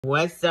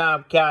What's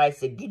up, guys?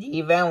 Good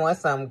evening.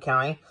 What's up,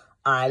 guys?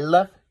 I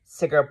love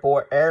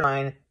Singapore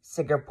Airline.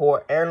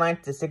 Singapore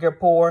Airline to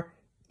Singapore.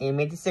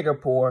 Aiming to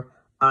Singapore.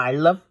 I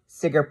love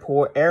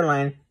Singapore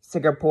Airline.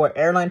 Singapore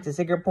Airline to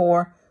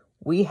Singapore.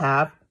 We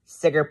have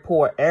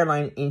Singapore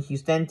Airline in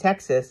Houston,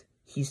 Texas.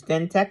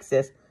 Houston,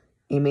 Texas.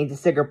 Aiming to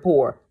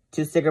Singapore.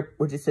 To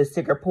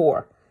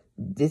Singapore.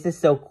 This is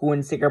so cool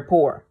in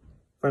Singapore.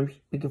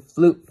 We can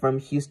fly from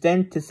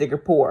Houston to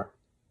Singapore.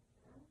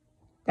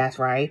 That's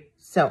right.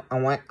 So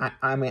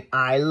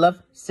I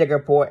love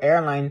Singapore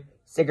Airline.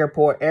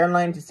 Singapore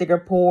Airline to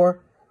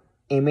Singapore.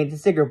 Aiming to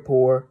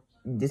Singapore.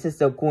 This is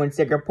so cool in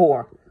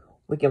Singapore.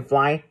 We can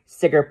fly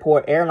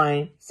Singapore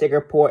Airline.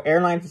 Singapore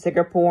Airline to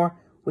Singapore.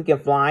 We can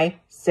fly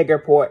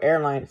Singapore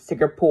Airline.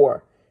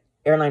 Singapore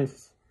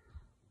Airlines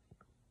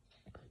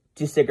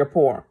to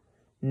Singapore.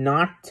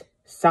 Not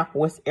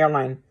Southwest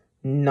Airline.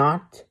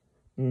 Not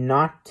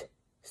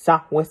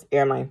Southwest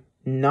Airline.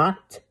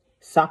 Not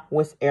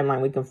Southwest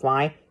Airline. We can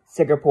fly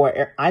Singapore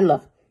Air. I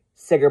love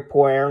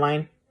Singapore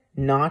Airline,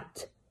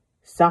 not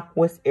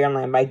Southwest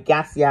Airline. By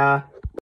gas, yeah.